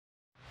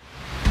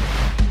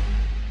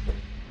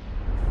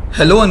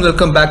Hello and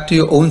welcome back to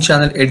your own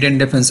channel Indian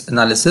Defense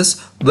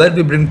Analysis, where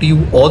we bring to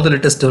you all the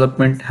latest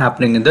development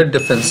happening in the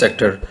defense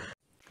sector.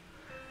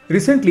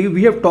 Recently,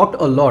 we have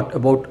talked a lot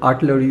about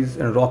artilleries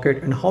and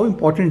rocket and how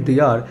important they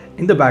are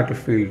in the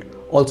battlefield.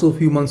 Also, a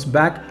few months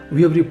back,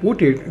 we have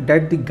reported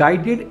that the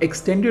Guided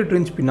Extended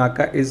Range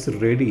Pinaka is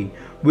ready,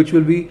 which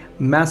will be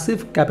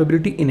massive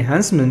capability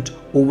enhancement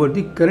over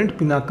the current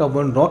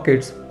Pinaka-I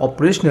rockets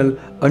operational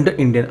under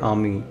Indian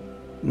Army.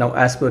 Now,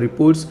 as per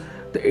reports,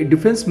 the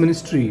Defense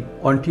Ministry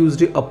on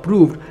Tuesday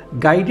approved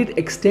Guided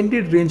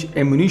Extended Range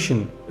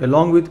Ammunition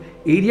along with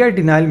area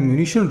denial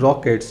munition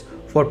rockets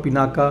for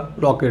Pinaka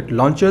rocket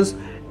launchers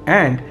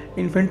and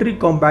Infantry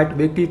Combat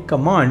Vehicle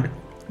Command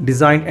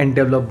designed and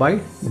developed by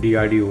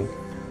DRDO.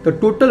 The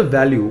total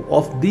value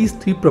of these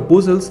three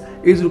proposals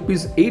is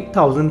Rs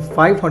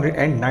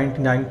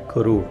 8,599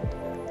 crore.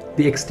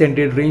 The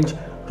extended range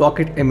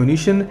rocket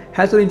ammunition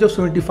has a range of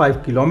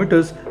 75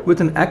 kilometers with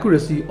an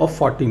accuracy of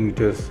 40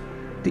 meters.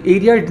 The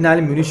area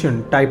denial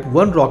munition Type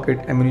 1 rocket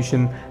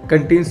ammunition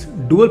contains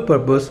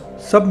dual-purpose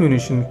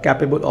sub-munition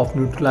capable of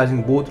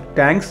neutralizing both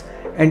tanks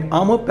and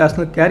armored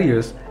personnel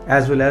carriers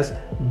as well as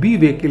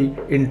B-vehicle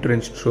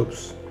entrenched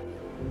troops.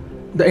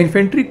 The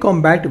Infantry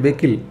Combat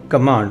Vehicle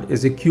Command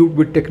is equipped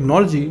with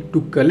technology to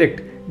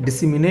collect,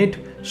 disseminate,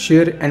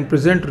 share and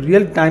present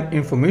real-time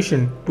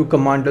information to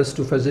commanders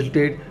to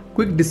facilitate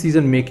quick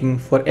decision-making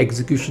for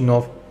execution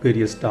of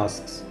various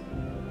tasks.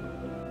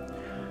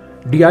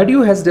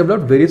 DRDO has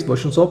developed various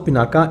versions of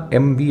Pinaka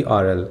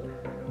MVRL.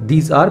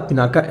 These are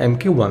Pinaka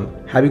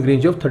MK1 having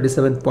range of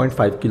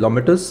 37.5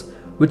 kilometers,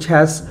 which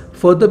has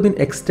further been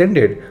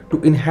extended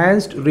to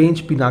enhanced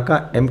range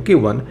Pinaka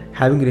MK1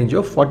 having range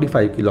of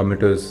 45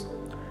 kilometers.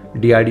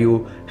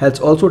 DRDO has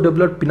also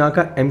developed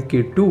Pinaka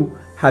MK2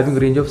 having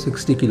range of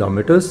 60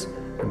 kilometers,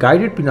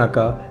 Guided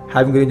Pinaka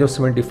having range of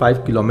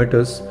 75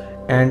 kilometers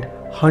and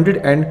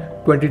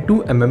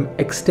 122 mm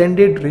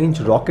extended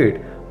range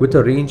rocket with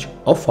a range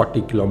of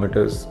 40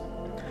 kilometers.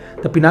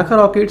 The Pinaka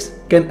rockets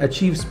can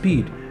achieve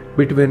speed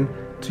between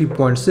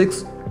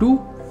 3.6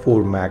 to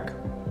 4 Mach.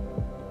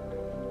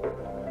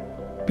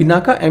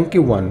 Pinaka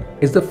MK1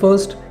 is the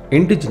first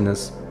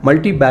indigenous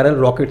multi-barrel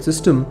rocket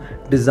system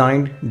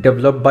designed,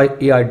 developed by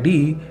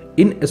ARDE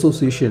in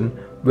association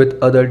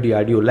with other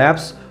DRDO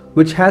labs,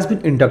 which has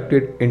been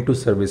inducted into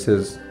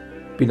services.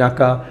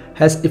 Pinaka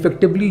has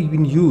effectively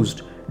been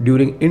used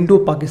during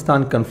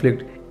Indo-Pakistan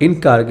conflict in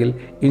Kargil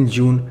in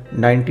June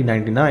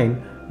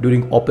 1999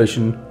 during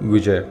Operation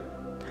Vijay.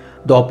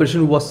 The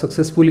operation was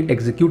successfully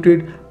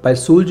executed by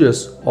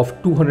soldiers of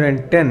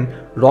 210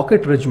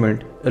 Rocket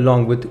Regiment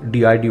along with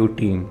DRDO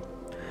team.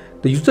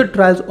 The user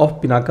trials of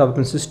Pinaka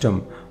weapon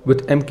system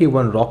with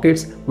MK1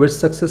 rockets were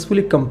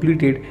successfully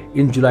completed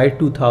in July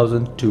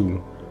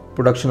 2002.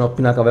 Production of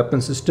Pinaka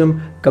weapon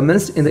system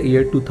commenced in the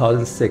year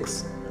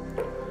 2006.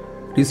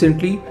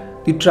 Recently,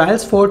 the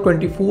trials for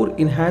 24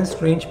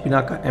 enhanced range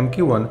Pinaka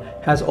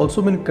MK1 has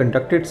also been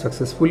conducted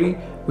successfully,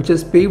 which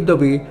has paved the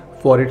way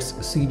for its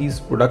series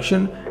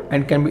production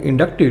and can be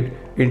inducted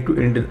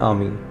into Indian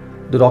Army.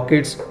 The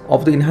rockets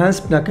of the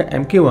enhanced Pinaka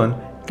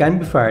MK1 can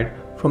be fired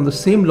from the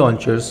same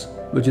launchers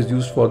which is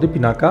used for the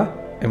Pinaka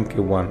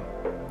MK1.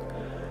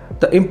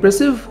 The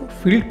impressive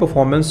field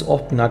performance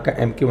of Pinaka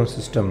MK1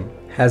 system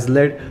has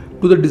led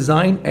to the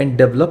design and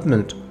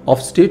development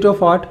of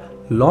state-of-art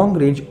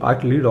long-range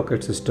artillery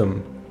rocket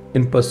system.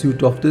 In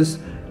pursuit of this,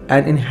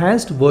 an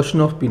enhanced version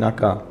of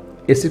Pinaka,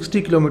 a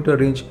 60 km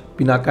range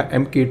Pinaka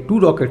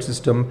MK2 rocket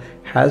system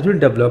has been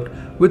developed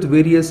with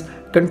various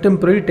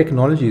contemporary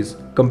technologies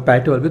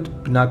compatible with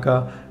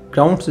Pinaka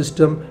ground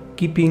system,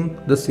 keeping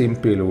the same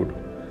payload.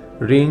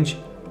 Range,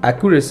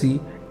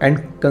 accuracy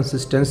and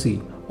consistency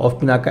of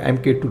Pinaka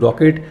MK2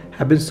 rocket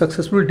have been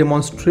successfully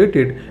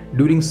demonstrated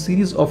during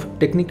series of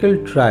technical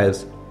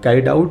trials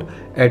carried out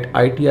at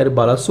ITR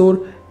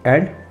Balasore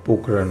and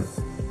Pokhran.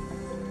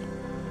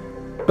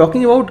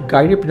 Talking about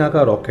Guided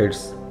Pinaka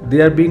rockets,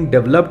 they are being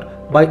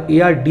developed by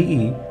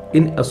ARDE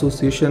in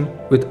association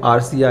with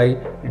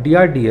RCI,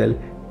 DRDL,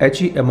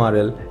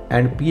 HEMRL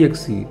and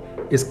PXC,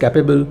 is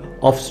capable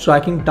of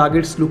striking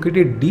targets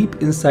located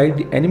deep inside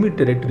the enemy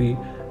territory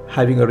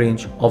having a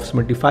range of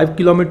 75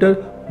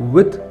 km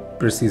with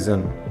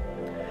precision.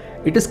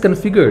 It is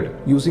configured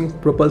using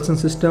propulsion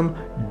system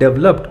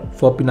developed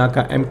for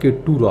Pinaka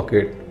MK2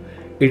 rocket.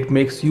 It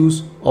makes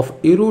use of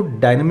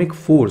aerodynamic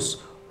force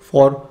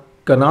for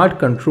canard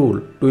control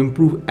to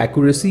improve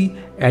accuracy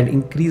and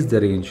increase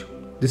the range.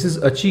 This is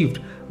achieved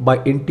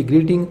by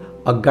integrating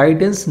a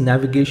guidance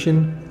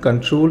navigation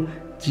control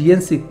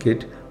GNC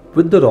kit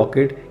with the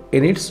rocket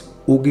in its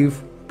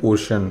ogive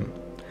portion.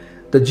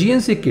 The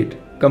GNC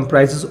kit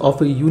comprises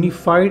of a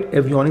unified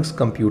avionics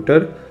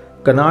computer,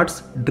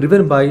 canards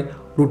driven by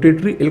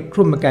rotatory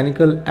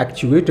electromechanical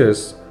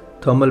actuators,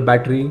 thermal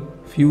battery,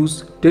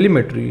 fuse,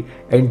 telemetry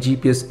and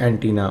GPS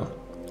antenna.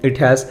 It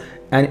has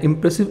an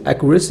impressive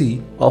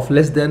accuracy of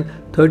less than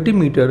 30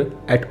 meters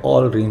at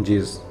all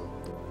ranges.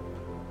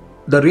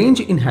 The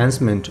range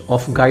enhancement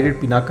of Guided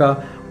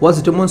Pinaka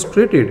was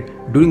demonstrated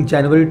during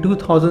January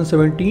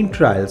 2017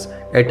 trials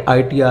at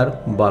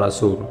ITR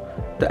Balasore.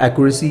 The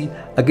accuracy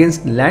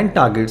against land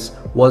targets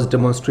was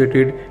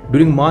demonstrated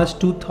during March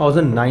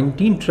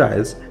 2019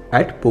 trials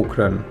at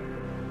Pokhran.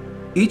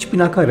 Each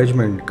Pinaka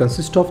regiment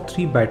consists of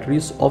 3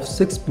 batteries of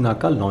 6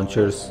 Pinaka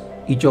launchers,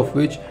 each of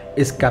which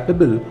is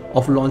capable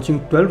of launching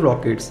 12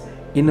 rockets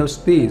in a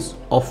space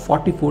of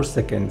 44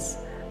 seconds.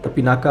 The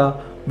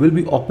Pinaka will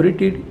be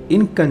operated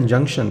in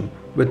conjunction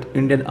with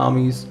Indian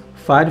Army's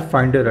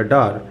Firefinder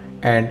radar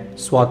and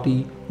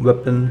Swati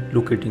weapon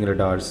locating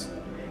radars.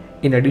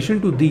 In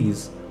addition to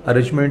these, a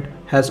regiment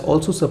has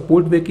also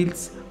support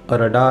vehicles, a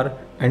radar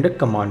and a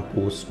command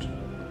post.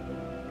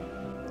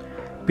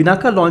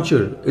 Pinaka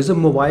launcher is a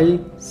mobile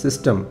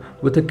system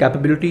with the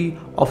capability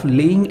of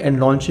laying and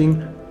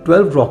launching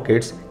 12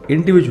 rockets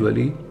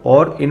individually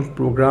or in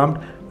programmed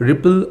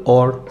ripple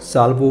or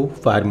salvo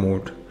fire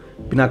mode.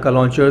 Pinaka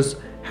launchers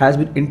has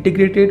been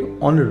integrated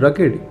on a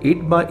rugged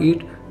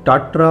 8x8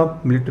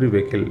 Tatra military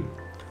vehicle.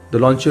 The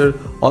launcher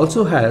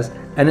also has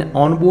an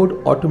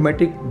onboard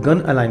automatic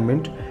gun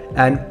alignment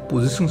and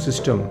positioning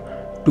system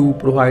to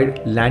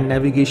provide land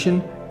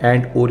navigation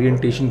and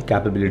orientation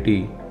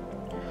capability.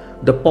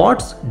 The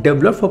pods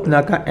developed for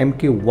Pinaka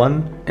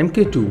Mk1,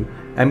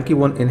 Mk2,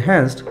 Mk1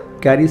 enhanced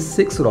carries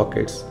 6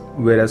 rockets,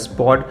 whereas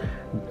pod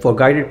for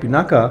Guided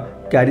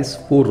Pinaka carries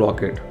 4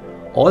 rockets.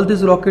 All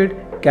these rockets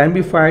can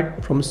be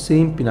fired from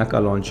same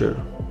Pinaka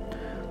launcher.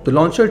 The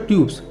launcher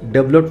tubes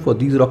developed for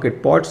these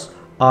rocket pods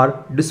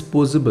are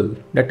disposable,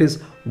 that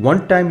is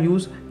one-time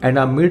use, and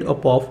are made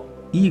up of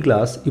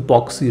E-glass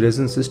epoxy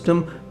resin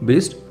system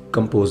based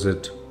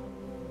composite.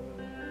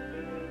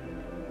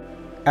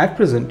 At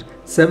present,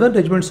 7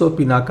 regiments of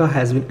Pinaka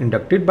has been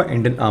inducted by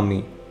Indian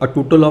Army. A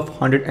total of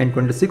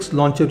 126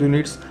 launcher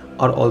units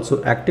are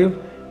also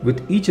active,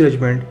 with each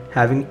regiment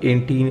having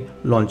 18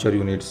 launcher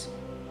units.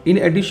 In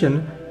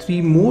addition,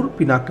 3 more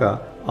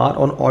Pinaka are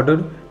on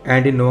order,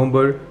 and in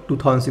November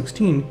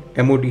 2016,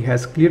 MOD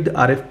has cleared the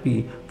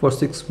RFP for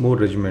 6 more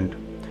regiments.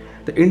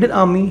 The Indian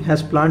Army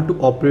has planned to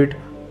operate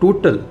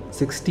total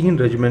 16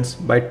 regiments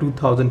by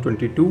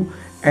 2022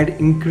 and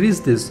increase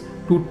this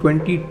to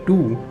 22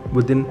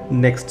 within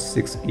next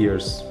 6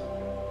 years.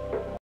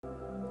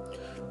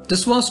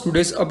 This was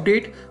today's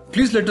update.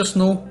 Please let us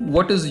know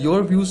what is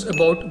your views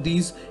about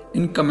these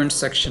in comment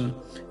section.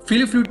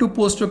 Feel free to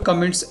post your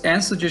comments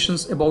and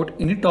suggestions about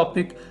any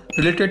topic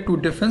related to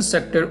defense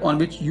sector on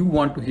which you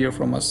want to hear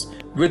from us.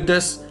 With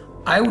this,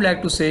 I would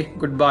like to say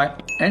goodbye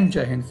and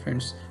Jai Hind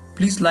friends.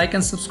 Please like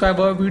and subscribe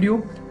our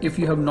video if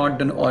you have not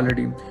done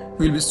already.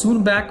 We will be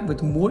soon back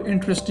with more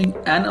interesting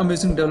and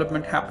amazing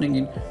development happening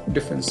in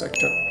defense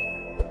sector.